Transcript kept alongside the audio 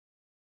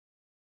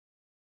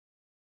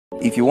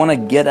If you want to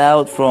get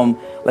out from,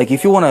 like,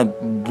 if you want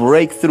to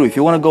break through, if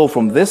you want to go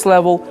from this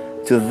level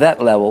to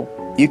that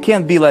level, you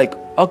can't be like,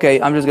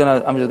 okay, I'm just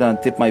gonna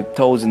dip my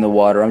toes in the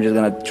water. I'm just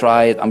gonna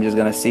try it. I'm just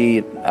gonna see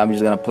it. I'm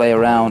just gonna play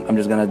around. I'm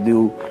just gonna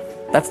do.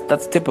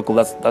 That's typical.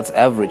 That's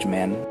average,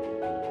 man.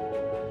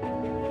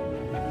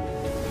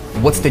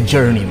 What's the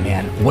journey,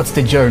 man? What's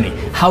the journey?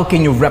 How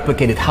can you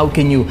replicate it? How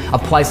can you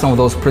apply some of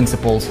those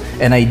principles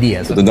and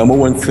ideas? The number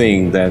one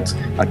thing that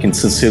I can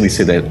sincerely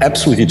say that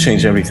absolutely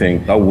changed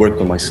everything, I worked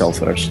on myself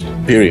first,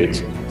 period.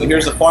 So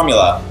here's the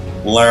formula.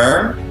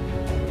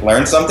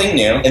 Learn something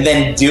new, and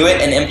then do it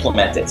and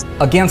implement it.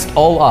 Against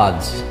all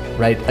odds,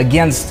 right?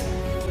 Against,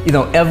 you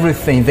know,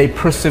 everything, they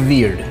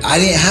persevered. I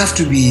didn't have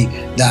to be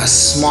that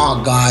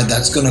smart guy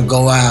that's gonna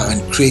go out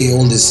and create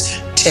all this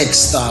tech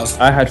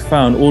stuff. I had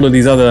found all of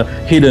these other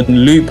hidden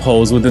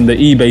loopholes within the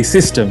eBay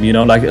system, you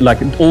know,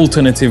 like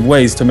alternative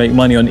ways to make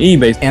money on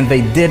eBay. And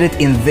they did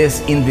it in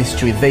this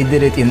industry. They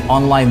did it in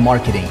online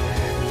marketing.